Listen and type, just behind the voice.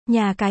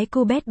Nhà cái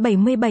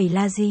kubet77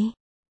 là gì?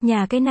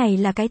 Nhà cái này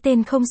là cái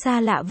tên không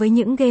xa lạ với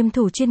những game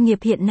thủ chuyên nghiệp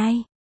hiện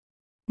nay.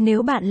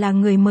 Nếu bạn là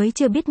người mới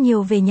chưa biết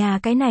nhiều về nhà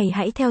cái này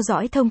hãy theo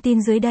dõi thông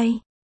tin dưới đây.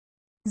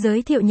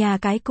 Giới thiệu nhà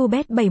cái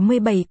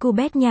kubet77.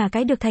 Kubet nhà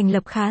cái được thành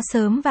lập khá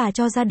sớm và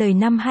cho ra đời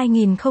năm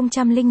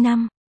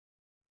 2005.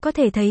 Có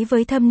thể thấy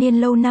với thâm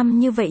niên lâu năm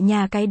như vậy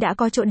nhà cái đã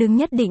có chỗ đứng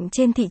nhất định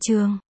trên thị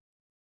trường.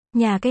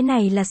 Nhà cái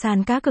này là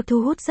sàn cá cược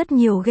thu hút rất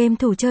nhiều game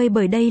thủ chơi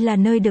bởi đây là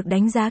nơi được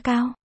đánh giá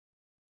cao.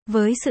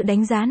 Với sự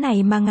đánh giá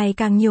này mà ngày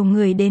càng nhiều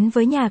người đến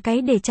với nhà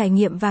cái để trải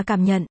nghiệm và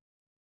cảm nhận.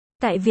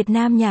 Tại Việt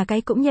Nam nhà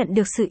cái cũng nhận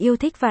được sự yêu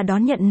thích và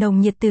đón nhận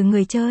nồng nhiệt từ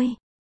người chơi.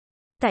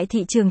 Tại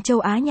thị trường châu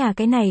Á nhà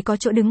cái này có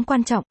chỗ đứng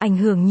quan trọng, ảnh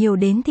hưởng nhiều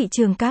đến thị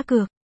trường cá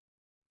cược.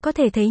 Có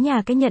thể thấy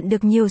nhà cái nhận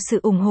được nhiều sự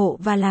ủng hộ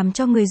và làm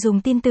cho người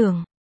dùng tin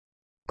tưởng.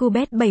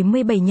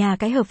 Kubet77 nhà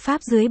cái hợp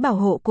pháp dưới bảo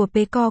hộ của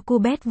PECO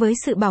Kubet với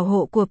sự bảo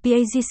hộ của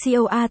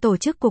PAGCOA, tổ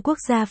chức của quốc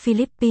gia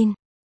Philippines.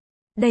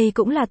 Đây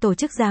cũng là tổ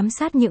chức giám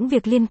sát những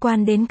việc liên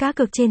quan đến cá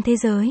cược trên thế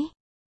giới.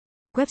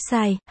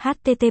 Website: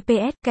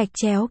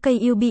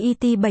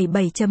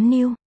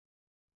 https://kubet77.news